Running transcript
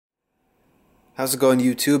How's it going,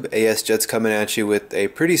 YouTube? AS Jets coming at you with a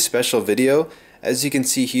pretty special video. As you can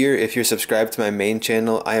see here, if you're subscribed to my main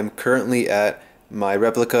channel, I am currently at my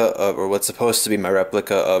replica of, or what's supposed to be my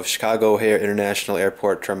replica of Chicago O'Hare International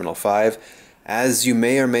Airport Terminal 5. As you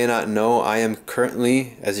may or may not know, I am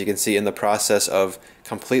currently, as you can see, in the process of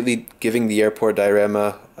completely giving the airport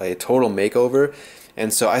diorama a total makeover.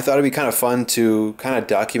 And so I thought it'd be kind of fun to kind of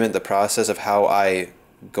document the process of how I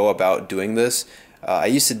go about doing this.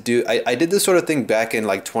 I did this sort of thing back in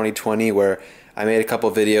like 2020 where I made a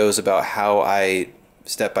couple videos about how I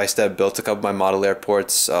step by step built a couple of my model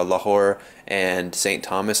airports, Lahore and St.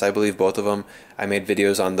 Thomas, I believe, both of them. I made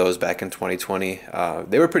videos on those back in 2020.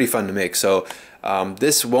 They were pretty fun to make. So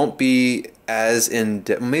this won't be as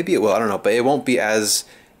maybe it will, I don't know, but it won't be as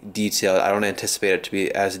detailed. I don't anticipate it to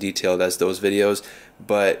be as detailed as those videos,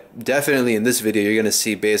 but definitely in this video you're going to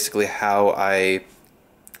see basically how I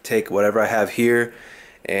take whatever I have here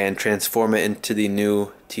and transform it into the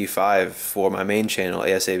new T5 for my main channel,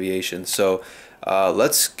 AS Aviation. So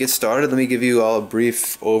let's get started. Let me give you all a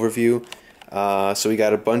brief overview. So we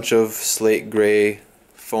got a bunch of slate gray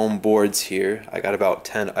foam boards here. I got about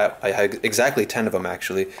 10, I had exactly 10 of them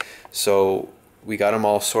actually. So we got them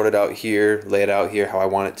all sorted out here, laid out here how I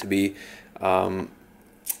want it to be.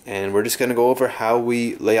 And we're just going to go over how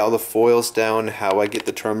we lay all the foils down, how I get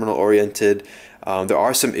the terminal oriented. There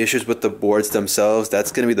are some issues with the boards themselves.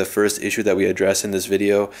 That's going to be the first issue that we address in this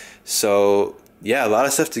video. So yeah, a lot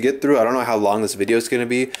of stuff to get through. I don't know how long this video is going to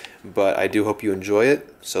be, but I do hope you enjoy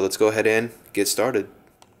it. So let's go ahead and get started.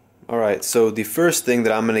 Alright, so the first thing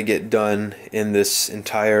that I'm going to get done in this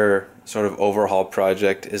entire sort of overhaul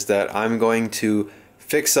project is that I'm going to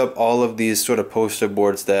fix up all of these sort of poster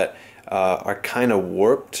boards that are kind of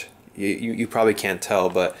warped. You probably can't tell,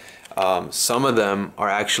 but some of them are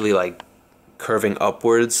actually like curving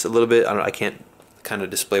upwards a little bit. I can't kind of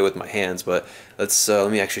display with my hands, but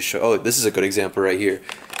let me actually show. Oh, this is a good example right here.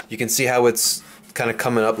 You can see how it's kind of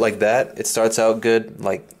coming up like that. It starts out good,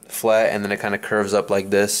 like flat, and then it kind of curves up like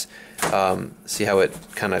this. See how it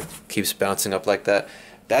kind of keeps bouncing up like that?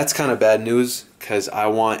 That's kind of bad news because I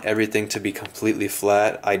want everything to be completely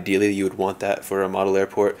flat. Ideally, you would want that for a model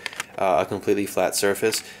airport, a completely flat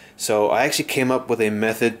surface. So I actually came up with a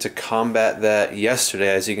method to combat that yesterday.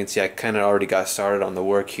 As you can see, I kind of already got started on the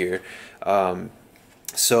work here.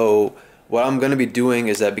 So what I'm going to be doing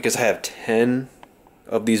is that because I have 10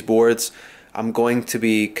 of these boards, I'm going to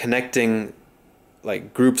be connecting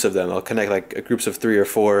like groups of them. I'll connect like groups of 3 or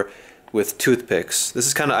 4 with toothpicks. This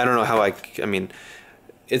is kind of, I don't know how I mean,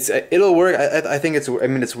 it'll work. I think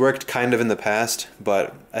it's worked kind of in the past,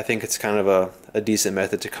 but I think it's kind of a decent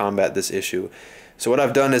method to combat this issue. So what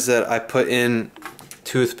I've done is that I put in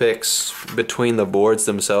toothpicks between the boards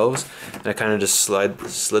themselves, and I kind of just slid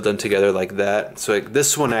them together like that. So like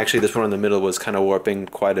this one in the middle was kind of warping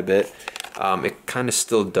quite a bit. It kind of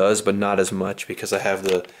still does, but not as much because I have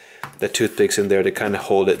the toothpicks in there to kind of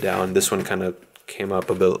hold it down. This one kind of came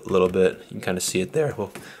up a little bit. You can kind of see it there.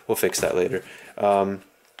 We'll fix that later.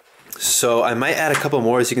 So I might add a couple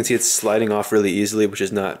more. As you can see, it's sliding off really easily, which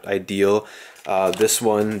is not ideal.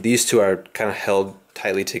 These two are kind of held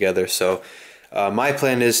tightly together. So my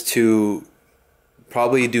plan is to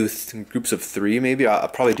probably do groups of 3 maybe. I'll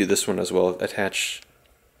probably do this one as well, attach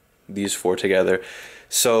these 4 together.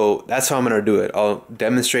 So that's how I'm going to do it. I'll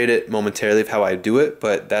demonstrate it momentarily of how I do it,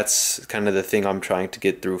 but that's kind of the thing I'm trying to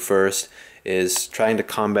get through first, is trying to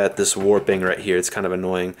combat this warping right here. It's kind of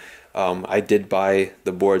annoying. I did buy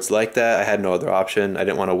the boards like that. I had no other option. I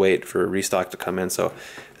didn't want to wait for a restock to come in, so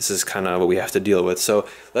this is kind of what we have to deal with. So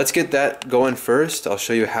let's get that going first. I'll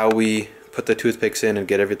show you how we put the toothpicks in and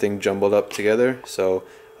get everything jumbled up together. So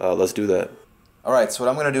let's do that. Alright, so what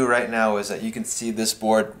I'm going to do right now is that you can see this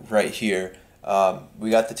board right here. We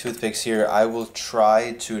got the toothpicks here. I will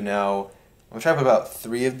try to now, I'm going to try to put about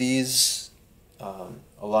 3 of these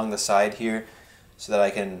along the side here so that I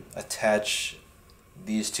can attach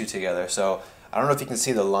these 2 together. So I don't know if you can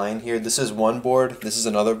see the line here. This is one board, this is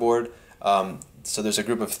another board. So there's a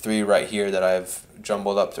group of 3 right here that I've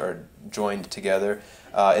jumbled up or joined together.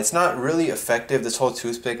 It's not really effective, this whole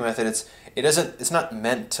toothpick method. It's not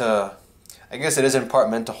meant to, I guess it is in part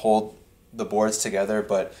meant to hold the boards together,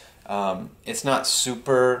 but it's not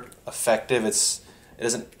super effective. It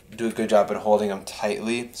doesn't do a good job at holding them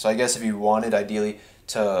tightly. So I guess if you wanted ideally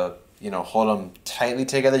to hold them tightly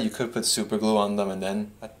together, you could put super glue on them and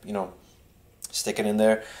then stick it in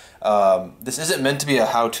there. This isn't meant to be a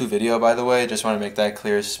how-to video, by the way. Just want to make that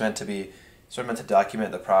clear. It's meant to be sort of meant to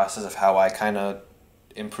document the process of how I kind of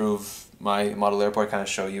improve my model airport, kind of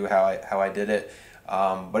show you how I did it.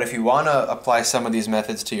 But if you want to apply some of these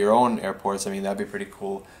methods to your own airports, I mean, that'd be pretty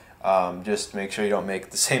cool. Just make sure you don't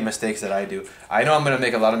make the same mistakes that I do. I know I'm going to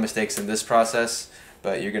make a lot of mistakes in this process,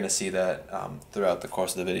 but you're going to see that throughout the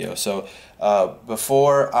course of the video. So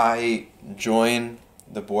before I join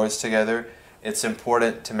the boards together, it's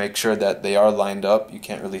important to make sure that they are lined up. You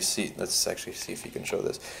can't really see. Let's actually see if you can show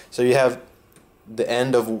this. So you have the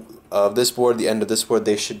end of this board, the end of this board,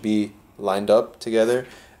 they should be lined up together.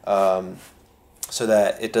 So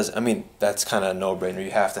that it does, I mean, that's kind of a no-brainer.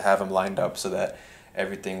 You have to have them lined up so that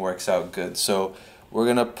everything works out good. So we're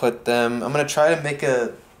gonna put them, I'm gonna try to make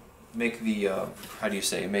the how do you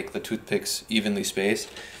say, make the toothpicks evenly spaced.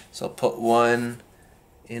 So I'll put one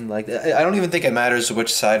in like that. I don't even think it matters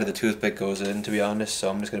which side of the toothpick goes in, to be honest. So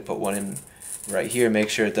I'm just gonna put one in right here, make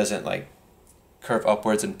sure it doesn't like curve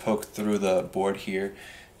upwards and poke through the board here.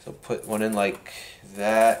 So put one in like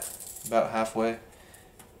that, about halfway.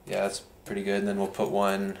 Yeah, that's pretty good. And then we'll put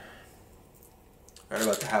one right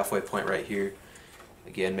about the halfway point right here.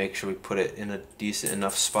 Again, make sure we put it in a decent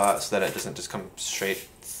enough spot so that it doesn't just come straight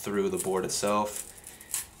through the board itself.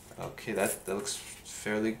 Okay, that looks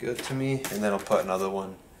fairly good to me. And then I'll put another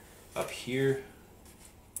one up here.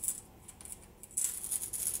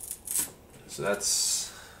 So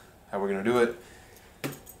that's how we're gonna do it.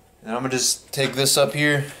 And I'm gonna just take this up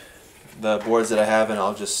here, the boards that I have, and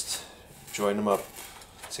I'll just join them up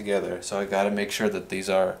together. So I got to make sure that these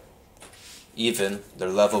are even, they're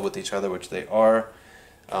level with each other, which they are.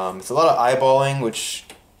 It's a lot of eyeballing, which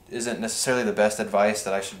isn't necessarily the best advice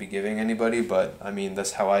that I should be giving anybody, but I mean,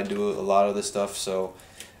 that's how I do a lot of this stuff. So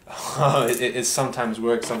it sometimes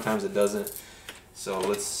works, sometimes it doesn't. So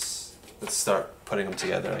let's start putting them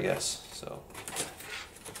together, I guess. So,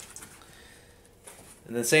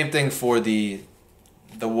 and the same thing for the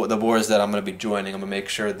boards that I'm going to be joining. I'm going to make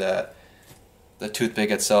sure that the toothpick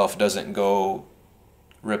itself doesn't go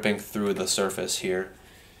ripping through the surface here.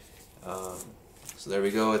 So there we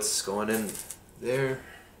go, it's going in there.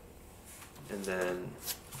 And then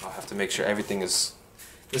I'll have to make sure everything is,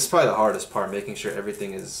 this is probably the hardest part, making sure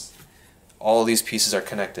everything is, all these pieces are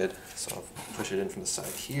connected. So I'll push it in from the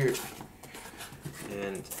side here.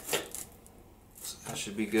 And so that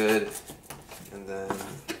should be good. And then,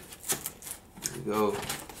 there we go.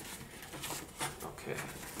 Okay.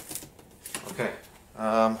 Okay.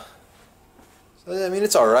 So I mean,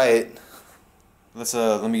 it's all right.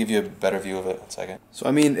 Let me give you a better view of it. 1 second. So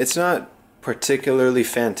I mean, it's not particularly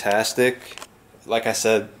fantastic. Like I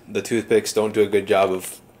said, the toothpicks don't do a good job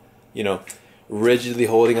of, you know, rigidly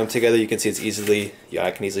holding them together. You can see it's easily, yeah,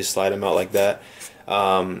 I can easily slide them out like that.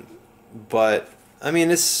 But I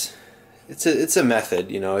mean, it's a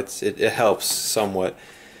method. You know, it helps somewhat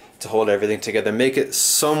to hold everything together, make it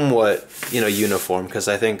somewhat, you know, uniform. Because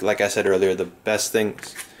I think, like I said earlier, the best thing,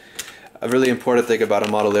 a really important thing about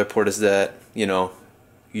a model airport is that, you know,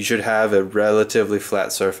 you should have a relatively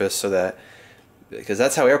flat surface, so that, because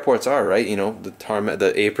that's how airports are, right? You know, the tarmac,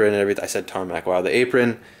 the apron and everything. I said tarmac. Wow, the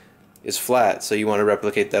apron is flat, so you want to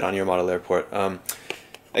replicate that on your model airport.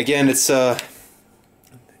 Again, it's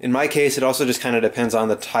in my case, it also just kind of depends on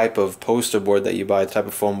the type of poster board that you buy, the type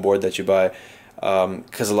of foam board that you buy.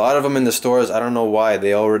 Because a lot of them in the stores, I don't know why,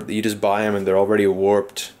 you just buy them and they're already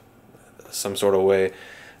warped some sort of way.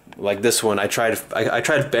 Like this one, I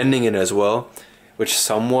tried bending it as well, which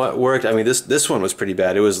somewhat worked. I mean, this one was pretty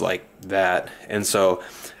bad. It was like that, and so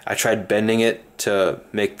I tried bending it to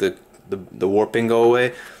make the warping go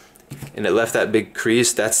away, and it left that big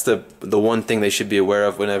crease. That's the one thing they should be aware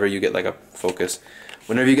of whenever you get like a focus.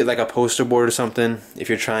 Whenever you get like a poster board or something, if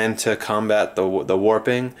you're trying to combat the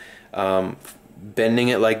warping, bending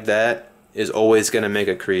it like that is always going to make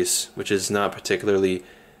a crease, which is not particularly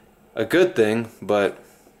a good thing, but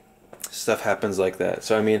stuff happens like that.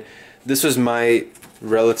 So I mean, this was my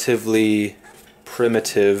relatively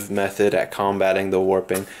primitive method at combating the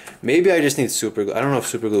warping. Maybe I just need super glue. I don't know if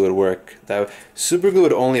super glue would work. Super glue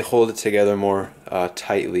would only hold it together more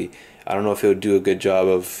tightly. I don't know if it would do a good job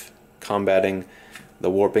of combating the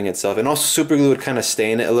warping itself. And also super glue would kind of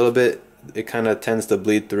stain it a little bit. It kind of tends to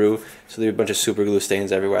bleed through, so there's a bunch of super glue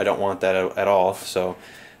stains everywhere. I don't want that at all. So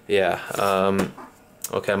yeah,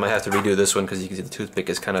 okay, I might have to redo this one because you can see the toothpick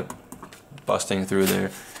is kind of busting through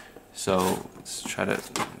there. So let's try to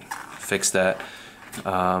fix that,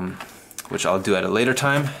 which I'll do at a later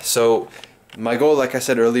time. So my goal, like I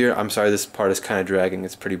said earlier, I'm sorry this part is kind of dragging,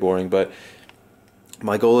 it's pretty boring, but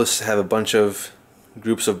my goal is to have a bunch of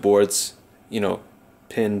groups of boards, you know,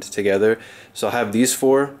 pinned together. So I'll have these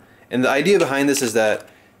four, and the idea behind this is that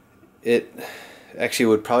it actually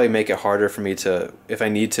would probably make it harder for me to, if I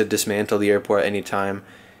need to dismantle the airport at any time,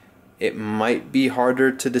 it might be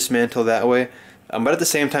harder to dismantle that way. But at the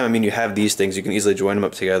same time, I mean, you have these things, you can easily join them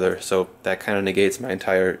up together, so that kind of negates my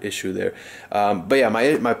entire issue there. But yeah,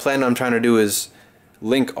 my plan I'm trying to do is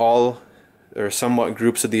link all or somewhat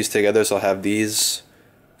groups of these together. So I'll have these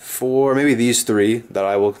 4, maybe these 3 that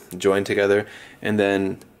I will join together, and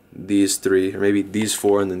then these 3, or maybe these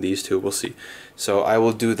 4, and then these 2, we'll see. So I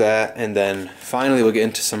will do that, and then finally we'll get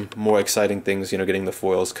into some more exciting things, you know, getting the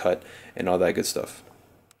foils cut and all that good stuff.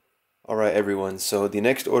 Alright everyone, so the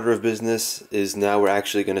next order of business is now we're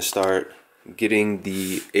actually going to start getting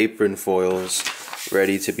the apron foils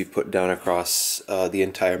ready to be put down across the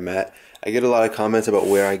entire mat. I get a lot of comments about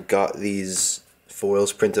where I got these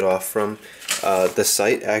foils printed off from. The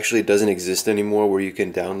site actually doesn't exist anymore where you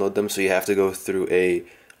can download them, so you have to go through a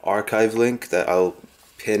archive link that I'll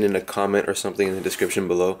pin in a comment or something in the description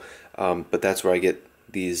below. But that's where I get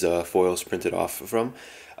these foils printed off from.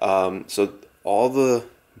 So all the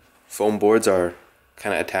foam boards are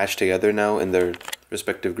kind of attached together now in their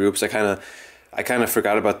respective groups. I kind of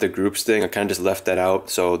forgot about the groups thing. I kind of just left that out.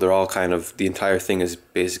 So they're all kind of, the entire thing is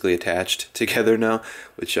basically attached together now,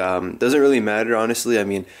 which doesn't really matter, honestly. I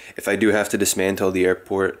mean, if I do have to dismantle the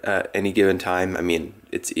airport at any given time, I mean,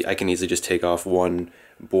 I can easily just take off one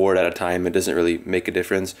board at a time. It doesn't really make a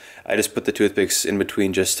difference. I just put the toothpicks in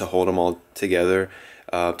between just to hold them all together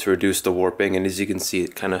to reduce the warping. And as you can see,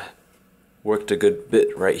 it kind of worked a good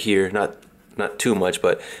bit right here. Not too much,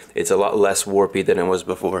 but it's a lot less warpy than it was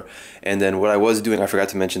before. And then what I was doing, I forgot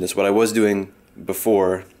to mention this, what I was doing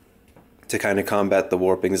before to kind of combat the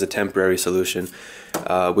warping is a temporary solution,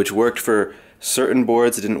 which worked for certain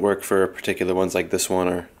boards. It didn't work for particular ones like this one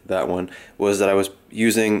or that one, was that I was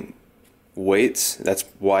using weights. That's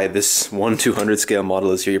why this 1/200 scale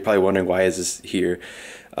model is here. You're probably wondering why is this here,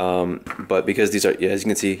 but because these are, yeah, as you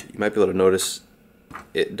can see, you might be able to notice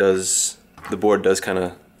the board does kind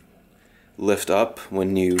of lift up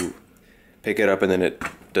when you pick it up, and then it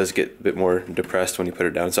does get a bit more depressed when you put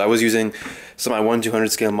it down. So I was using some of my 1/200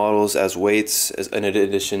 scale models as weights, in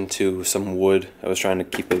addition to some wood. I was trying to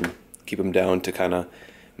keep them down to kind of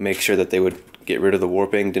make sure that they would get rid of the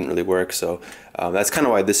warping. Didn't really work, so that's kind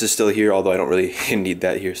of why this is still here, although I don't really need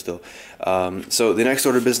that here still. So the next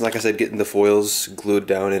order of business, like I said, getting the foils glued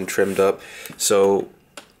down and trimmed up. So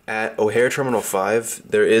at O'Hare Terminal 5,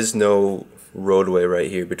 there is no roadway right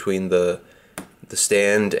here between the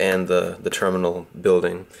stand and the terminal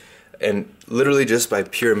building, and literally just by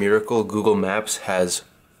pure miracle, Google Maps has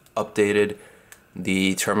updated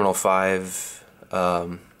the Terminal 5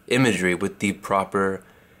 imagery with the proper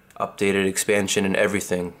updated expansion and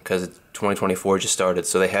everything, because 2024 just started,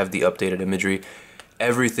 so they have the updated imagery.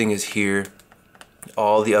 Everything is here,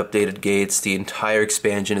 all the updated gates, the entire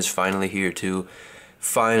expansion is finally here too.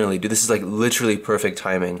 Finally, dude, this is like literally perfect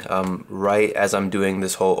timing. Right as I'm doing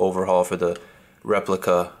this whole overhaul for the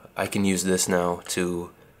replica, I can use this now to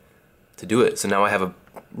do it. So now I have a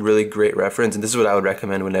really great reference, and this is what I would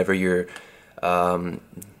recommend whenever you're trying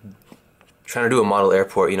to do a model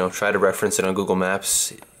airport. You know, try to reference it on Google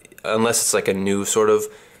Maps, unless it's like a new sort of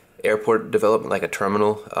airport development, like a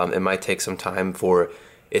terminal. It might take some time for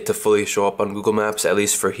it to fully show up on Google Maps. At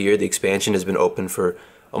least for here, the expansion has been open for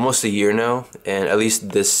almost a year now, and at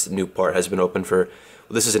least this new part has been open for,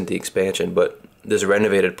 well, this isn't the expansion, but this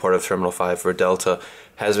renovated part of Terminal 5 for Delta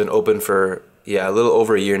has been open for, yeah, a little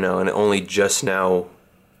over a year now, and it only just now,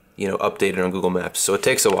 you know, updated on Google Maps. So it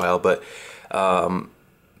takes a while, but I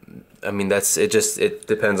mean, it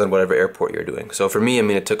depends on whatever airport you're doing. So for me, I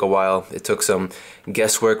mean, it took a while. It took some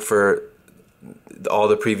guesswork for all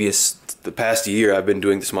the past year I've been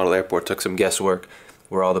doing this model airport. Took some guesswork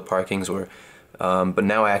where all the parkings were. But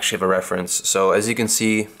now I actually have a reference. So as you can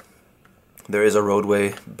see, there is a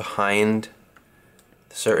roadway behind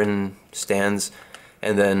certain stands,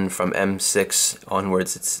 and then from M6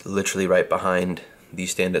 onwards, it's literally right behind the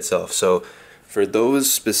stand itself. So for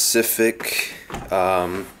those specific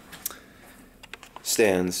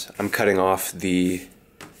stands, I'm cutting off the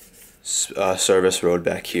service road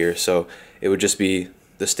back here. So it would just be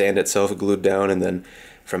the stand itself glued down, and then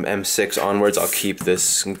from M6 onwards, I'll keep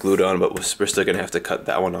this glued on, but we're still going to have to cut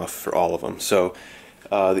that one off for all of them. So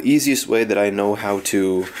the easiest way that I know how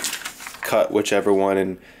to cut whichever one,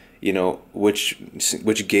 and you know which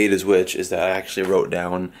gate is which, is that I actually wrote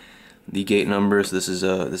down the gate numbers. This is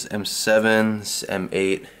this M7, this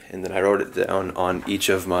M8, and then I wrote it down on each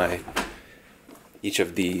of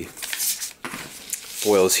the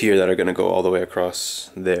foils here that are going to go all the way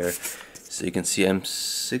across there. So you can see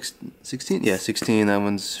M16, yeah, 16, that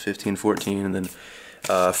one's 15, 14, and then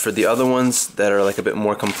for the other ones that are like a bit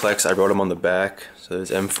more complex, I wrote them on the back. So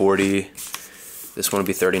there's M40, this one would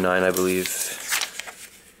be 39, I believe,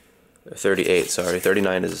 or 38, sorry,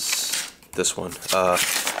 39 is this one.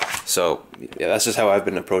 So yeah, that's just how I've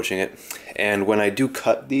been approaching it. And when I do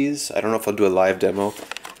cut these, I don't know if I'll do a live demo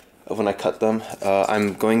of when I cut them.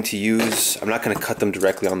 I'm not going to cut them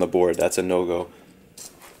directly on the board. That's a no-go.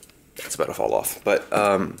 It's about to fall off. But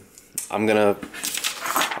I'm gonna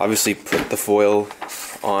obviously put the foil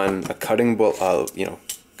on a cutting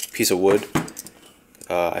piece of wood.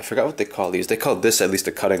 I forgot what they call these. They call this at least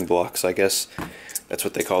a cutting block, so I guess that's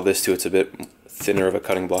what they call this too. It's a bit thinner of a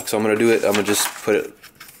cutting block. So I'm gonna do it. I'm gonna just put it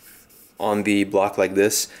on the block like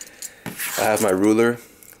this. I have my ruler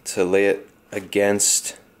to lay it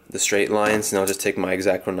against the straight lines, and I'll just take my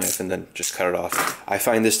X-Acto knife and then just cut it off. I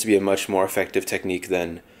find this to be a much more effective technique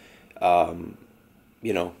than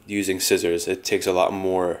using scissors. It takes a lot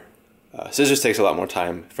more scissors takes a lot more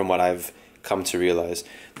time from what I've come to realize.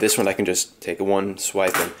 This one I can just take one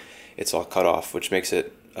swipe and it's all cut off, which makes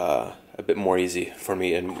it a bit more easy for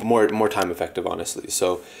me and more time effective, honestly.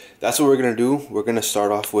 So that's what we're gonna do. We're gonna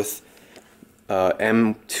start off with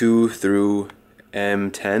M2 through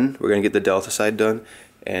M10. We're gonna get the delta side done,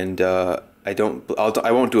 and I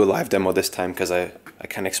won't do a live demo this time because I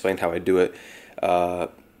kind of explained how I do it.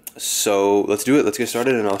 So let's do it. Let's get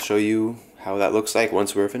started, and I'll show you how that looks like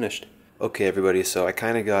once we're finished. Okay, everybody. So I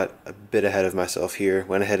kind of got a bit ahead of myself here.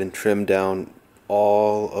 Went ahead and trimmed down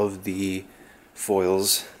all of the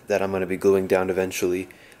foils that I'm going to be gluing down eventually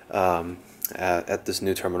at this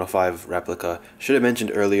new Terminal 5 replica. Should have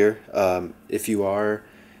mentioned earlier, if you are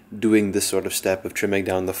doing this sort of step of trimming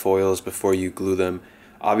down the foils before you glue them,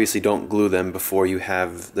 obviously don't glue them before you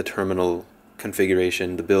have the terminal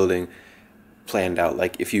configuration, the building planned out.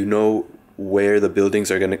 Like if you know where the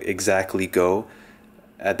buildings are going to exactly go,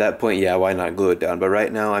 at that point, yeah, why not glue it down? But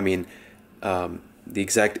right now, I mean, the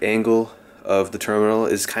exact angle of the terminal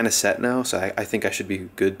is kind of set now, so I think I should be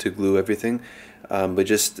good to glue everything. But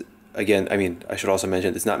just, again, I mean, I should also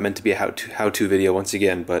mention, it's not meant to be a how-to video once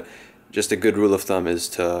again, but just a good rule of thumb is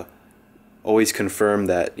to always confirm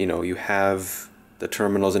that, you have the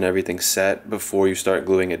terminals and everything set before you start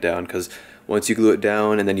gluing it down, because once you glue it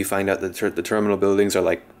down and then you find out that the terminal buildings are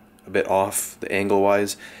like a bit off the angle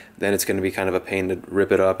wise, then it's going to be kind of a pain to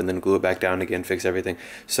rip it up and then glue it back down again, fix everything.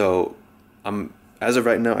 So as of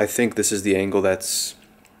right now, I think this is the angle that's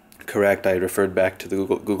correct. I referred back to the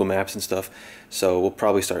Google Maps and stuff, so we'll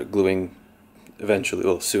probably start gluing eventually,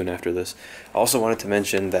 well, soon after this. I also wanted to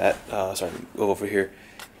mention that, sorry, go over here,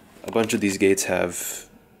 a bunch of these gates have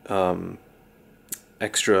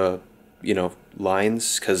extra,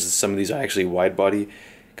 lines, because some of these are actually wide body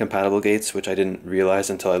compatible gates, which I didn't realize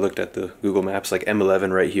until I looked at the Google Maps. Like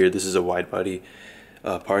M11 right here, this is a wide body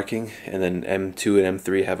parking, and then M2 and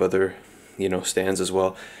M3 have other stands as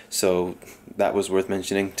well, so that was worth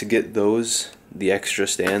mentioning. To get those, the extra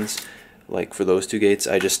stands, like for those two gates,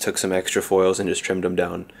 I just took some extra foils and just trimmed them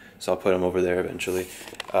down, so I'll put them over there eventually.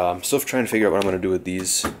 Still trying to figure out what I'm going to do with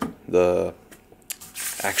these, the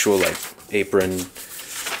actual like apron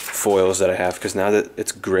foils that I have, because now that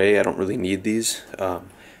it's gray I don't really need these,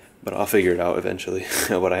 but I'll figure it out eventually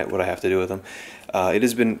what I have to do with them. It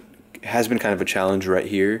has been kind of a challenge right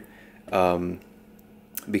here,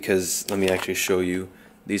 because let me actually show you.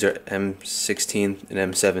 These are M16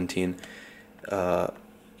 and M17.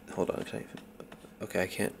 Hold on, okay, I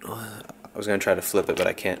can't. I was gonna try to flip it, but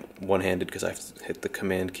I can't one-handed because I have to hit the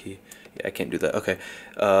command key. Yeah, I can't do that. Okay,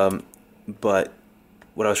 but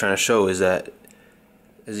what I was trying to show is that,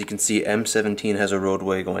 as you can see, M17 has a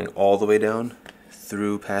roadway going all the way down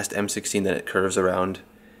through past M16, then it curves around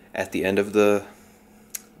at the end of the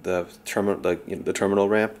terminal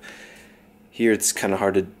ramp. Here it's kind of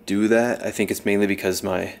hard to do that. I think it's mainly because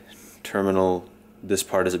my terminal, this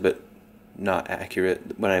part is a bit not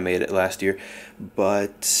accurate when I made it last year,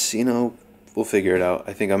 but we'll figure it out.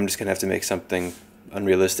 I think I'm just gonna have to make something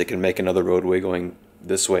unrealistic and make another roadway going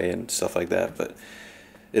this way and stuff like that, but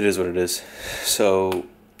it is what it is. So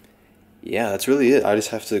yeah, that's really it. I just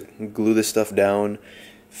have to glue this stuff down,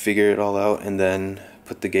 figure it all out, and then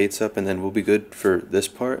put the gates up, and then we'll be good for this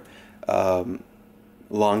part.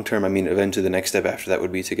 Long term, I mean, eventually the next step after that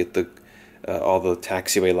would be to get the all the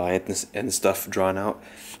taxiway lines and stuff drawn out.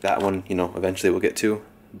 That one, eventually we'll get to,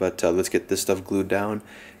 but let's get this stuff glued down,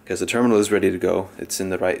 because the terminal is ready to go. It's in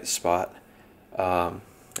the right spot,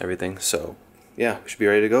 everything. So yeah, we should be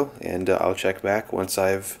ready to go, and I'll check back once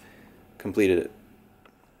I've completed it.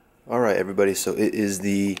 Alright everybody, so it is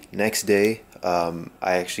the next day. I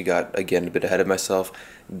actually got, again, a bit ahead of myself,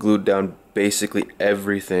 glued down basically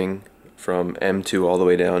everything from M2 all the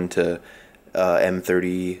way down to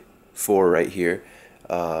M34 right here.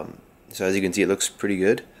 So as you can see, it looks pretty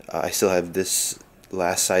good. I still have this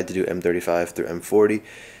last side to do, M35 through M40.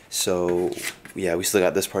 So yeah, we still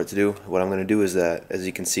got this part to do. What I'm going to do is that, as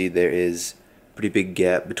you can see, there is a pretty big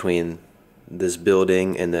gap between this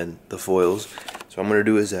building and then the foils. So what I'm going to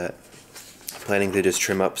do is that I'm planning to just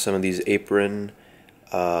trim up some of these apron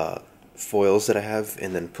foils that I have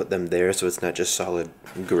and then put them there so it's not just solid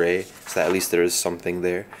gray, so that at least there is something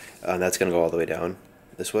there. That's going to go all the way down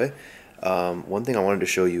this way. One thing I wanted to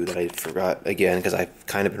show you that I forgot again, because I've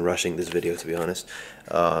kind of been rushing this video, to be honest,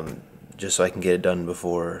 just so I can get it done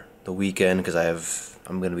before the weekend, because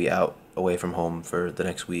I'm going to be out away from home for the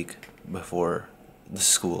next week before the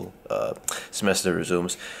school semester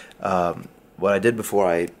resumes. What I did before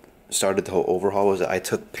I started the whole overhaul was that I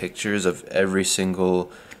took pictures of every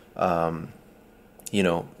single you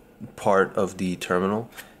know, part of the terminal,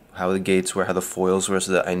 how the gates were, how the foils were,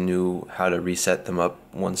 so that I knew how to reset them up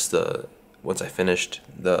once I finished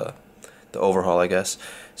the overhaul, I guess.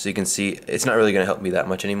 So you can see it's not really going to help me that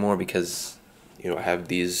much anymore because, you know, I have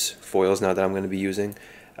these foils now that I'm going to be using.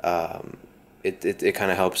 It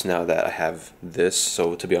kind of helps now that I have this,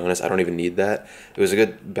 so to be honest, I don't even need that. It was a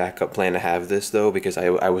good backup plan to have this, though, because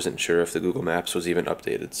I wasn't sure if the Google Maps was even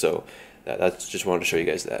updated, so that's just wanted to show you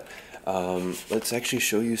guys that. Let's actually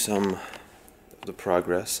show you some of the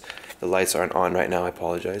progress. The lights aren't on right now, I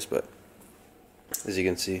apologize, but as you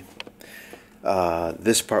can see,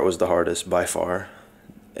 this part was the hardest by far.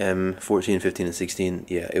 M14, 15, and 16,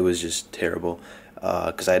 yeah, it was just terrible.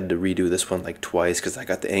 Because I had to redo this one like twice because I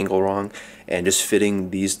got the angle wrong, and just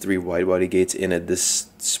fitting these 3 wide body gates in at this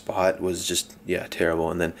spot was just, yeah,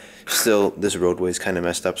 terrible. And then still this roadway is kind of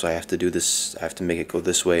messed up, so I have to do this, I have to make it go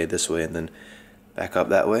this way, and then back up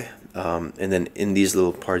that way. And then in these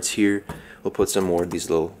little parts here, we'll put some more of these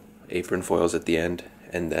little apron foils at the end,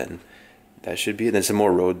 and then that should be it. Then some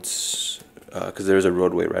more roads, because there's a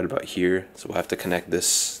roadway right about here, so we'll have to connect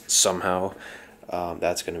this somehow.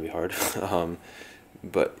 That's going to be hard.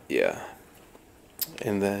 But yeah,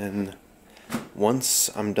 and then once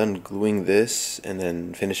I'm done gluing this and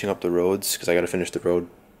then finishing up the roads, because I got to finish the road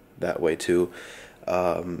that way too,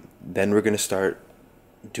 then we're going to start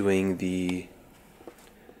doing the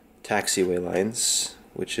taxiway lines,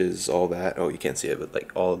 which is all that. Oh, you can't see it, but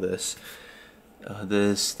like all of this,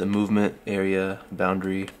 the movement area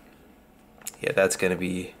boundary. Yeah, that's going to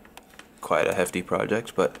be quite a hefty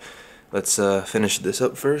project, but let's finish this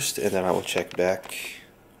up first, and then I will check back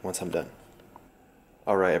once I'm done.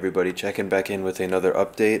 Alright everybody, checking back in with another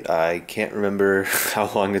update. I can't remember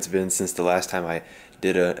how long it's been since the last time I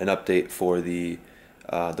did an update for the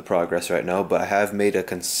progress right now, but I have made a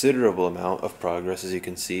considerable amount of progress, as you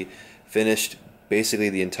can see. Finished basically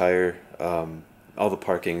the entire, all the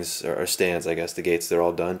parkings, or stands, I guess, the gates, they're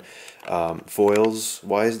all done. Foils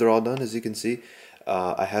wise, they're all done, as you can see.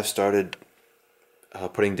 I have started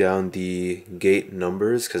putting down the gate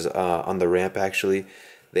numbers, because on the ramp actually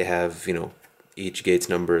they have, you know, each gate's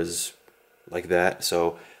number is like that,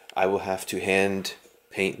 so I will have to hand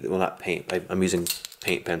paint, well, not paint, I'm using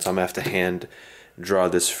paint pen, so I'm gonna have to hand draw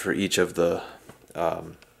this for each of the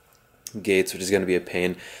gates, which is going to be a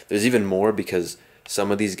pain. There's even more because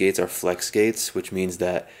some of these gates are flex gates, which means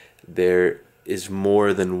that there is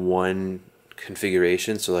more than one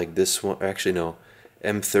configuration. So like this one, actually no,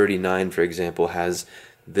 M39 for example has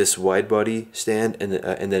this wide body stand, and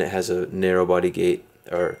then it has a narrow body gate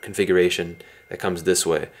or configuration that comes this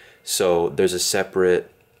way. So there's a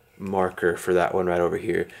separate marker for that one right over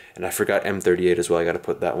here, and I forgot M38 as well. I got to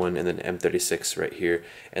put that one, and then M36 right here,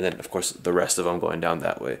 and then of course the rest of them going down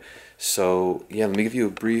that way. So yeah, let me give you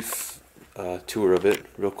a brief tour of it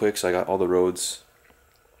real quick. So I got all the roads,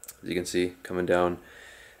 as you can see, coming down.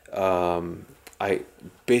 I'm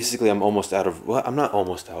almost out of, well, I'm not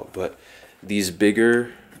almost out, but these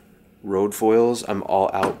bigger road foils, I'm all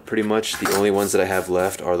out pretty much. The only ones that I have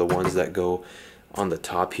left are the ones that go on the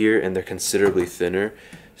top here, and they're considerably thinner.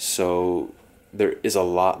 So there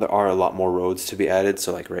are a lot more roads to be added.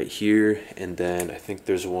 So like right here, and then I think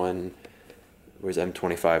there's one, where's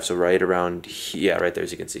M25? So right around here, yeah, right there,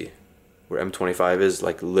 as you can see, where M25 is,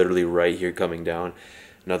 like literally right here coming down,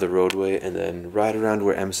 another roadway, and then right around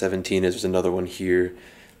where M17 is, there's another one here,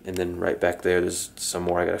 and then right back there, there's some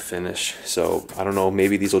more I gotta finish. So I don't know,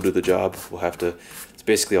 maybe these will do the job. We'll have to, it's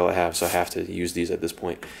basically all I have, so I have to use these at this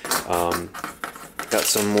point. Got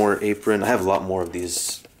some more apron. I have a lot more of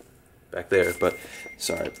these back there, but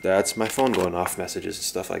sorry, that's my phone going off, messages and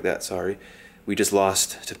stuff like that. Sorry. We just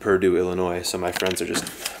lost to Purdue, Illinois, so my friends are just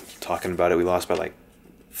talking about it. We lost by like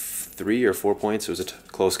 3 or 4 points. It was a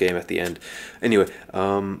close game at the end. Anyway,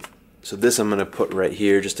 so this I'm gonna put right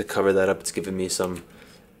here just to cover that up. It's giving me some,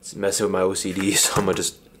 it's messing with my OCD, so I'm gonna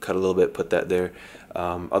just cut a little bit, put that there.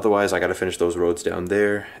 Otherwise, I gotta finish those roads down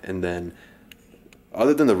there, and then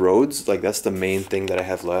Other than the roads, like that's the main thing that I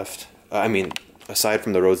have left. I mean, aside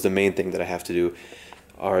from the roads, the main thing that I have to do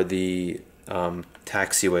are the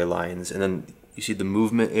taxiway lines, and then you see the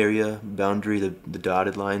movement area boundary, the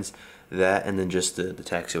dotted lines, that, and then just the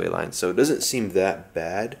taxiway lines. So it doesn't seem that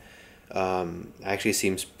bad. Actually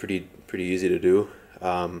seems pretty easy to do.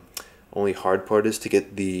 Only hard part is to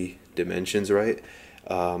get the dimensions right.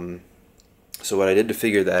 So what I did to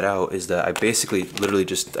figure that out is that I basically literally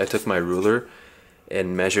I took my ruler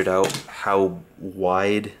and measured out how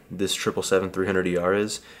wide this 777-300ER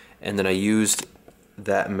is, and then I used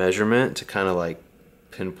that measurement to kind of like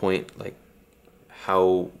pinpoint like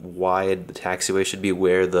how wide the taxiway should be,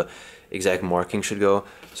 where the exact marking should go.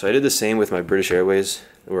 So I did the same with my British Airways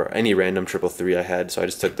or any random 333 I had. So I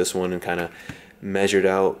just took this one and kind of measured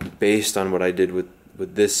out based on what I did with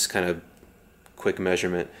this kind of quick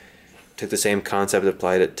measurement. Took the same concept,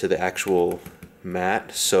 applied it to the actual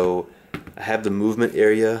mat. So I have the movement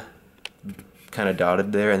area kind of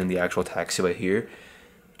dotted there, and then the actual taxiway here,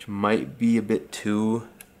 which might be a bit too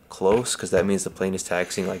close because that means the plane is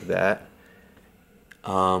taxiing like that.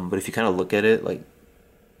 But if you kind of look at it, like,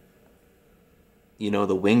 you know,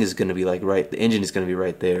 the wing is going to be like the engine is going to be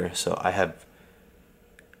right there. So I have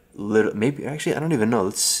maybe actually, I don't even know.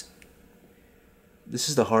 This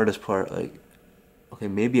is the hardest part. Like, okay,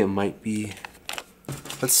 maybe it might be.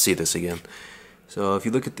 Let's see this again. So if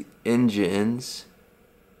you look at the engines,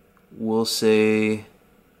 we'll say,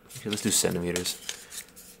 okay, let's do centimeters.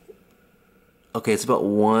 Okay, it's about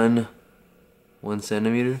one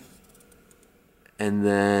centimeter. And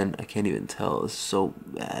then I can't even tell, it's so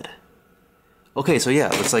bad. Okay, so yeah,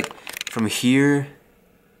 it's like from here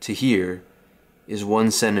to here is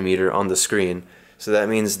 1 centimeter on the screen. So that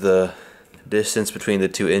means the distance between the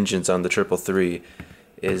two engines on the 333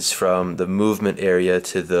 is from the movement area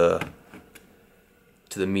to that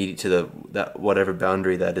whatever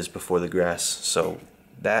boundary that is before the grass. So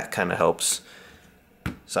that kind of helps.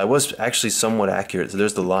 So I was actually somewhat accurate. So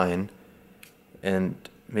there's the line, and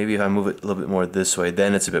maybe if I move it a little bit more this way,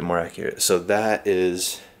 then it's a bit more accurate. So that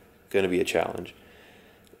is going to be a challenge.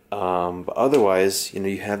 But otherwise, you know,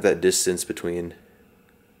 you have that distance between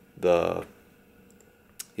the,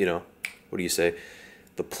 you know, what do you say,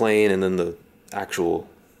 the plane and then the actual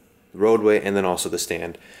roadway, and then also the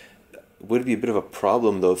stand. Would be a bit of a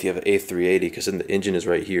problem though if you have an A380, because then the engine is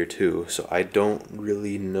right here too. So I don't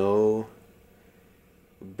really know.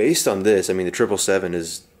 Based on this, I mean, the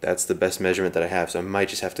 777 that's the best measurement that I have, so I might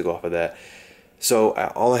just have to go off of that. So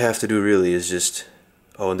all I have to do really is just,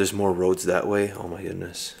 oh, and there's more roads that way. Oh my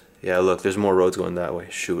goodness. Yeah, look, there's more roads going that way.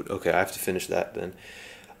 Shoot. Okay, I have to finish that then.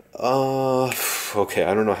 Okay,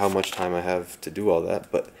 I don't know how much time I have to do all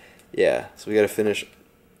that, but yeah, so we got to finish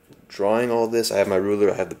drawing all this. I have my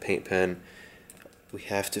ruler, I have the paint pen. We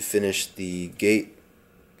have to finish the gate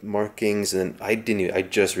markings, and then I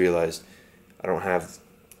just realized I don't have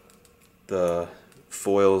the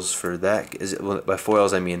foils for that. Well, by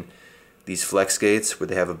foils I mean these flex gates where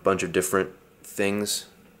they have a bunch of different things.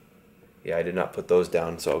 Yeah, I did not put those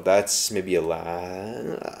down, so that's maybe a lot.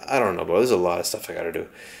 I don't know, but there's a lot of stuff I gotta do,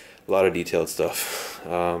 a lot of detailed stuff.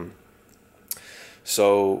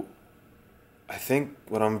 So I think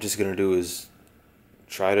what I'm just gonna do is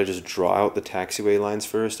try to just draw out the taxiway lines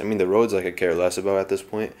first. I mean, the roads I could care less about at this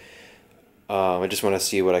point. I just want to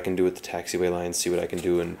see what I can do with the taxiway lines, see what I can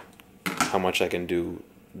do and how much I can do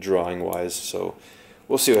drawing wise. So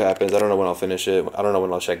we'll see what happens. I don't know when I'll finish it. I don't know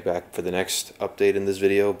when I'll check back for the next update in this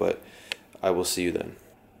video, but I will see you then.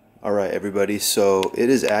 Alright everybody, so it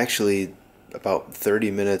is actually about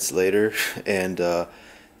 30 minutes later, and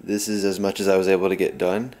this is as much as I was able to get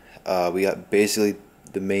done. We got basically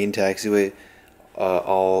the main taxiway,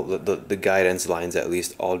 all the guidance lines at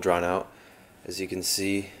least, all drawn out. As you can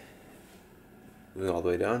see, moving all the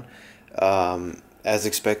way down. As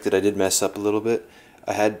expected, I did mess up a little bit.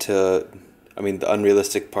 I had to, I mean, the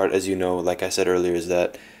unrealistic part, as you know, like I said earlier, is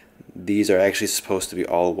that these are actually supposed to be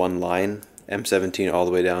all one line. M17 all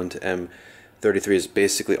the way down to M33 is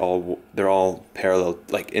basically they're all parallel,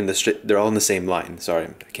 like they're all in the same line. Sorry,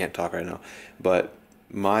 I can't talk right now. But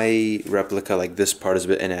my replica, like this part is a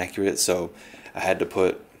bit inaccurate, so I had to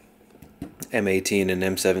put M18 and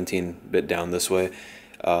M17 bit down this way.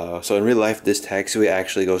 So in real life, this taxiway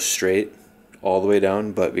actually goes straight all the way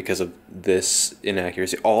down, but because of this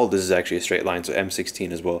inaccuracy, all this is actually a straight line, so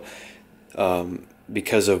M16 as well.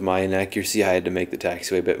 Because of my inaccuracy, I had to make the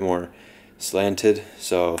taxiway a bit more slanted,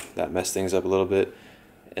 so that messed things up a little bit.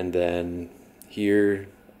 And then here,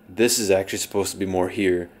 this is actually supposed to be more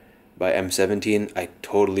here by M17. I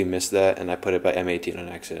totally missed that, and I put it by M18 on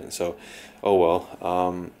accident, so oh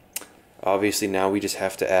well. Obviously now we just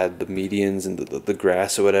have to add the medians and the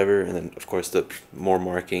grass or whatever, and then of course the more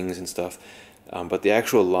markings and stuff. But the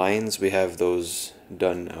actual lines, we have those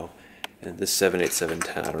done now. And this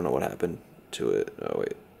 78710, I don't know what happened to it. Oh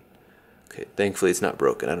wait. Okay, thankfully it's not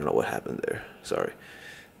broken. I don't know what happened there. Sorry.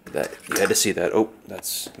 That you had to see that. Oh,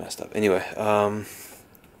 that's messed up. Anyway,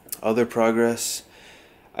 other progress.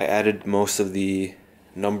 I added most of the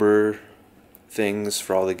number things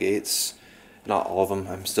for all the gates. Not all of them.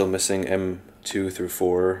 I'm still missing M2 through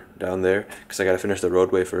 4 down there because I got to finish the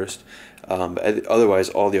roadway first. But otherwise,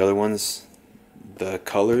 all the other ones, the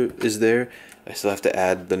color is there. I still have to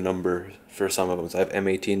add the number for some of them. So I have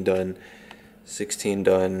M18 done, 16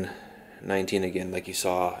 done, 19 again like you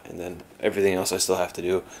saw, and then everything else I still have to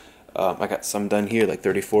do. I got some done here, like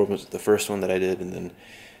 34 was the first one that I did, and then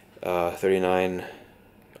 39,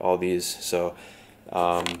 all these. So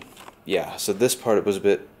yeah, so this part was a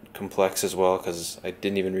bit complex as well because I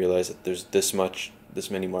didn't even realize that there's this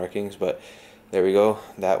many markings, but there we go.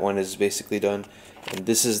 That one is basically done, and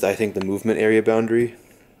this is, I think, the movement area boundary.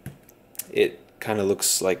 It kind of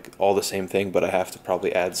looks like all the same thing, but I have to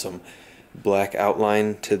probably add some black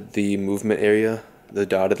outline to the movement area, the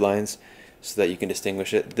dotted lines, so that you can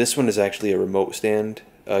distinguish it. This one is actually a remote stand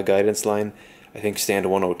guidance line. I think stand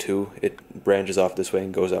 102. It branches off this way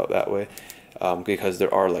and goes out that way, because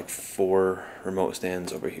there are like 4 remote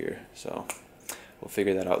stands over here. So we'll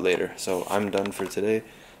figure that out later. So I'm done for today.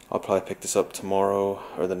 I'll probably pick this up tomorrow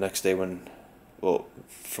or the next day when, well,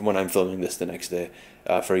 from when I'm filming this the next day.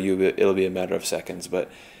 For you, it'll be a matter of seconds, but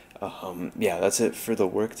yeah, that's it for the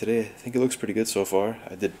work today. I think it looks pretty good so far.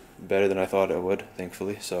 I did better than I thought I would,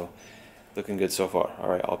 thankfully, so looking good so far.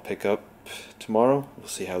 Alright, I'll pick up tomorrow. We'll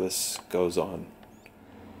see how this goes on.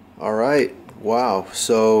 Alright, wow,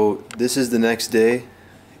 so this is the next day.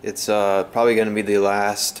 It's probably going to be the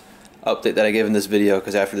last update that I give in this video,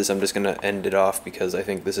 because after this I'm just going to end it off because I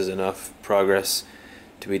think this is enough progress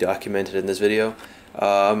to be documented in this video.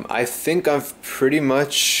 I think I've pretty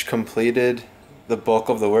much completed the bulk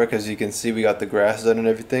of the work. As you can see, we got the grass done and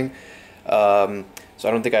everything. So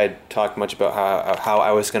I don't think I talked much about how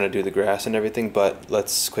I was going to do the grass and everything, but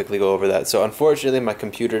let's quickly go over that. So unfortunately my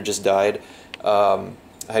computer just died.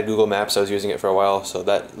 I had Google Maps, I was using it for a while, so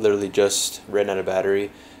that literally just ran out of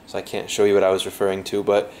battery, so I can't show you what I was referring to.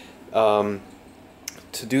 But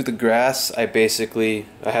to do the grass, I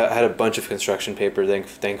had a bunch of construction paper.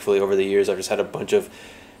 Thankfully over the years I've just had a bunch of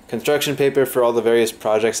construction paper for all the various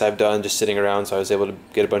projects I've done just sitting around, so I was able to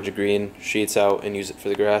get a bunch of green sheets out and use it for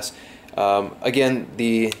the grass. Again,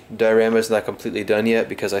 the diorama is not completely done yet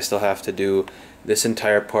because I still have to do this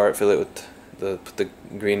entire part, fill it with put the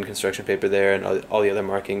green construction paper there and all the other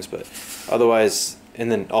markings, but otherwise,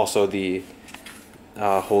 and then also the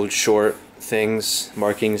hold short things,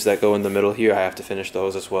 markings that go in the middle here, I have to finish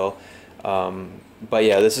those as well. But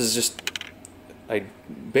yeah, this is just, I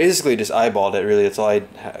basically just eyeballed it, really. That's all I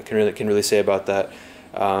can really say about that.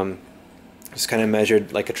 Just kind of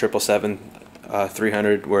measured like a 777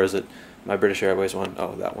 300, where is it? My British Airways one.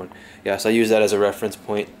 Oh, that one. Yeah, so I use that as a reference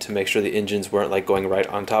point to make sure the engines weren't like going right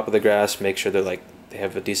on top of the grass, make sure they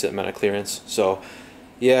have a decent amount of clearance. So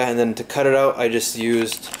yeah, and then to cut it out, I just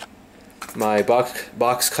used my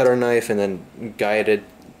box cutter knife and then guided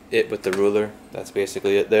it with the ruler. That's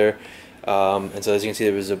basically it there. And so as you can see,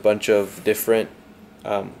 there was a bunch of different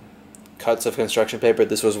cuts of construction paper.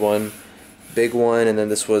 This was one big one, and then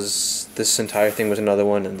this entire thing was another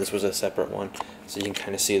one, and this was a separate one. So you can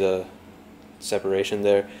kind of see the separation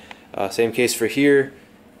there. Same case for here,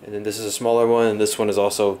 and then this is a smaller one, and this one is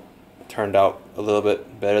also turned out a little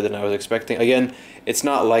bit better than I was expecting. Again, it's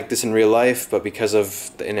not like this in real life, but because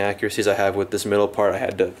of the inaccuracies I have with this middle part, I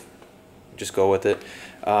had to just go with it.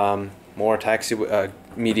 More taxi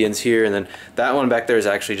medians here, and then that one back there is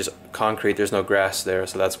actually just concrete. There's no grass there,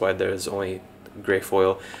 so that's why there's only gray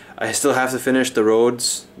foil. I still have to finish the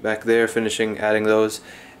roads back there, adding those,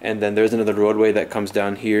 and then there's another roadway that comes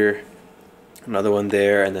down here, another one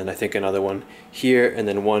there, and then I think another one here, and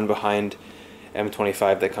then one behind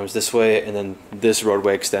M25 that comes this way, and then this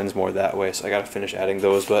roadway extends more that way, so I gotta finish adding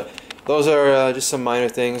those. But those are just some minor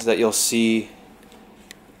things that you'll see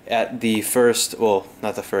at the first, well,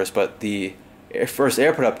 not the first, but the first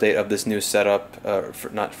airport update of this new setup,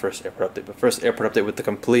 not first airport update, but first airport update with the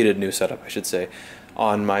completed new setup, I should say,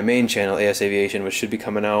 on my main channel, AS Aviation, which should be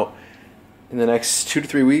coming out in the next 2 to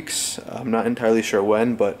 3 weeks. I'm not entirely sure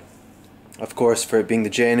when, but of course, for it being the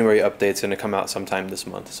January update, it's going to come out sometime this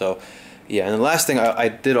month. So yeah, and the last thing, I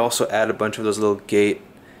did also add a bunch of those little gate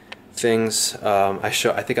things. I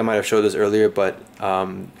think I might have showed this earlier, but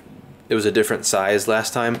it was a different size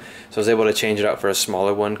last time, so I was able to change it out for a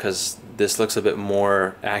smaller one because this looks a bit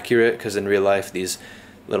more accurate, because in real life these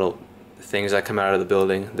little things that come out of the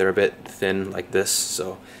building, they're a bit thin like this,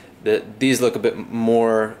 so these look a bit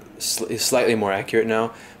more, slightly more accurate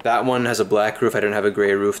now. That one has a black roof. I didn't have a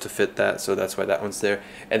gray roof to fit that, so that's why that one's there.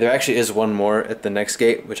 And there actually is one more at the next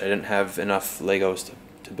gate, which I didn't have enough Legos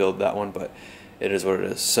to build that one, but it is what it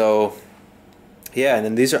is. So yeah, and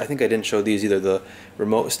then these are, I think I didn't show these either, the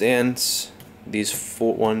remote stands, these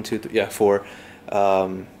four, 1, 2, 3, yeah, 4,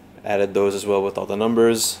 added those as well with all the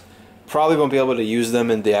numbers. Probably won't be able to use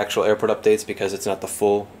them in the actual airport updates because it's not the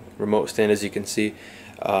full remote stand, as you can see,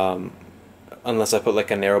 unless I put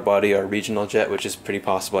like a narrow body or a regional jet, which is pretty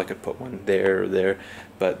possible. I could put one there or there,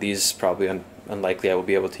 but these probably unlikely I will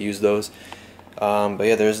be able to use those. But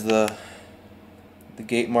yeah, there's the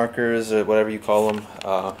gate markers, or whatever you call them.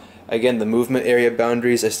 Again, the movement area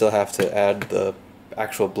boundaries, I still have to add the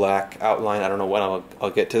actual black outline. I don't know when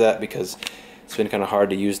I'll get to that, because it's been kind of hard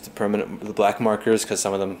to use the black markers, because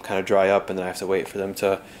some of them kind of dry up and then I have to wait for them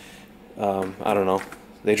to, I don't know,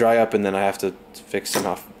 they dry up and then I have to fix them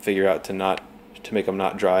off, figure out to make them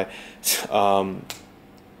not dry.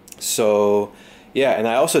 So yeah, and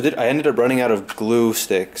I ended up running out of glue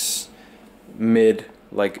sticks mid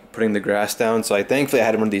like putting the grass down, so thankfully I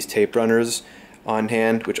had one of these tape runners on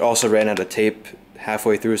hand, which also ran out of tape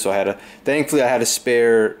halfway through, so thankfully I had a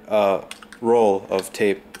spare roll of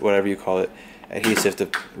tape, whatever you call it, adhesive to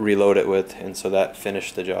reload it with, and so that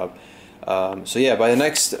finished the job. So yeah, by the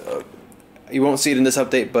next, you won't see it in this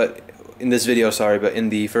update, but in this video, sorry, but in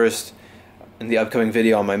the upcoming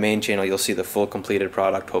video on my main channel, you'll see the full completed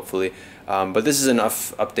product, hopefully. But this is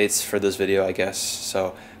enough updates for this video, I guess.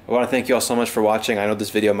 So I want to thank you all so much for watching. I know this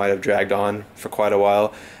video might have dragged on for quite a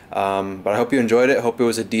while, but I hope you enjoyed it. I hope it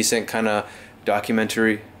was a decent kind of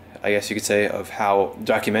documentary, I guess you could say, of how,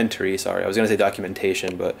 sorry, I was going to say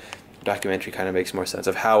documentation, but documentary kind of makes more sense,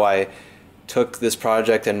 of how I took this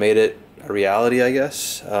project and made it a reality, I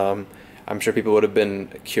guess. I'm sure people would have been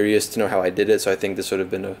curious to know how I did it, so I think this would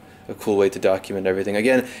have been a cool way to document everything.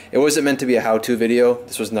 Again, it wasn't meant to be a how-to video.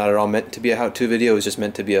 This was not at all meant to be a how-to video. It was just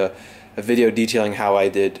meant to be a video detailing how I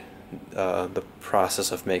did the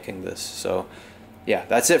process of making this. So yeah,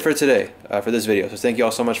 that's it for today, for this video. So thank you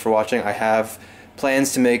all so much for watching. I have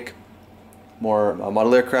plans to make more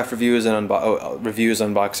model aircraft reviews and reviews,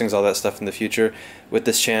 unboxings, all that stuff in the future with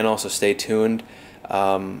this channel, so stay tuned.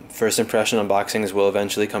 First impression unboxings will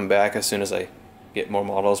eventually come back as soon as I get more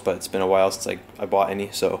models, but it's been a while since I bought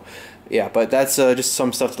any, so yeah, but that's just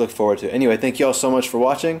some stuff to look forward to. Anyway, thank you all so much for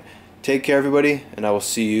watching. Take care, everybody, and I will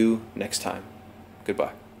see you next time.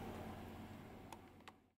 Goodbye.